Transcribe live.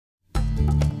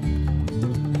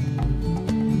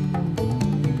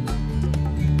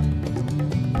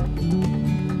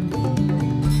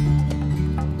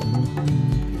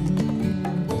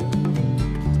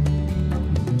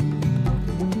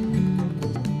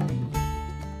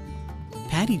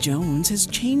Patty Jones has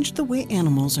changed the way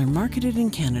animals are marketed in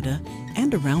Canada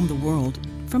and around the world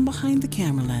from behind the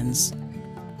camera lens.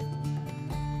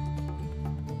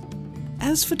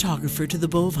 As photographer to the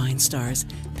bovine stars,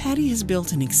 Patty has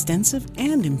built an extensive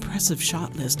and impressive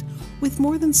shot list with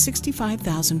more than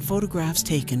 65,000 photographs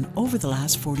taken over the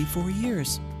last 44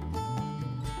 years.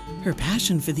 Her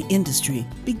passion for the industry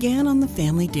began on the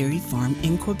family dairy farm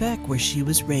in Quebec where she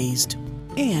was raised,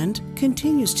 and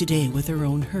continues today with her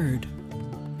own herd.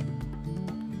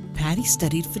 Patty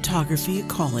studied photography at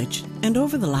college and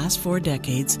over the last 4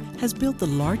 decades has built the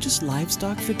largest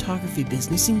livestock photography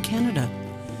business in Canada,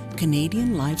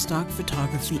 Canadian Livestock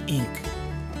Photography Inc.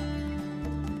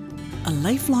 A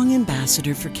lifelong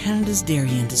ambassador for Canada's dairy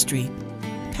industry,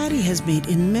 Patty has made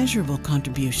immeasurable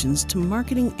contributions to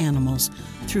marketing animals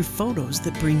through photos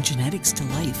that bring genetics to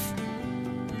life.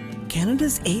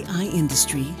 Canada's AI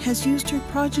industry has used her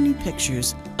progeny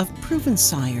pictures of proven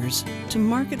sires to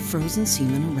market frozen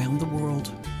semen around the world.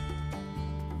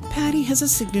 Patty has a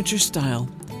signature style.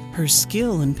 Her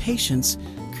skill and patience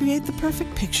create the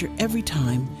perfect picture every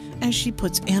time as she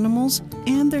puts animals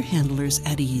and their handlers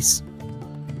at ease.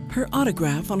 Her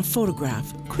autograph on a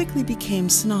photograph quickly became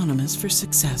synonymous for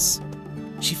success.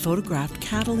 She photographed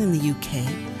cattle in the UK,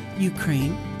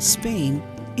 Ukraine, Spain,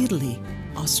 Italy,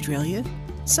 Australia,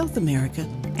 South America,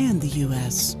 and the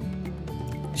US.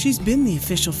 She's been the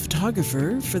official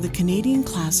photographer for the Canadian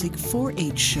Classic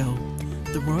 4-H show,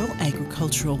 the Royal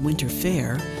Agricultural Winter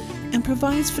Fair, and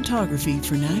provides photography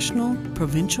for national,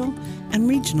 provincial, and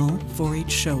regional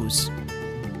 4-H shows.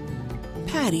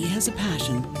 Patty has a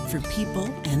passion for people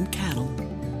and cattle.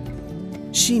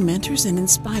 She mentors and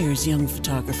inspires young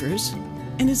photographers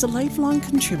and is a lifelong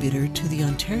contributor to the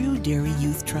Ontario Dairy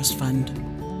Youth Trust Fund.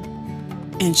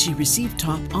 And she received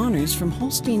top honors from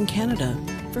Holstein Canada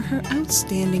for her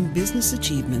outstanding business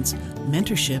achievements,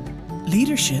 mentorship,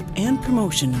 leadership, and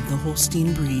promotion of the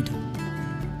Holstein breed.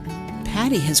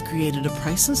 Patty has created a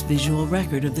priceless visual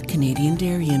record of the Canadian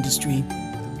dairy industry.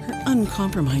 Her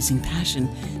uncompromising passion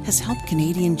has helped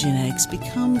Canadian genetics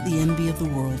become the envy of the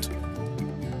world.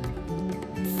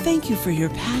 Thank you for your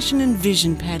passion and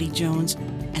vision, Patty Jones,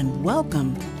 and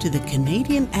welcome to the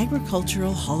Canadian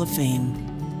Agricultural Hall of Fame.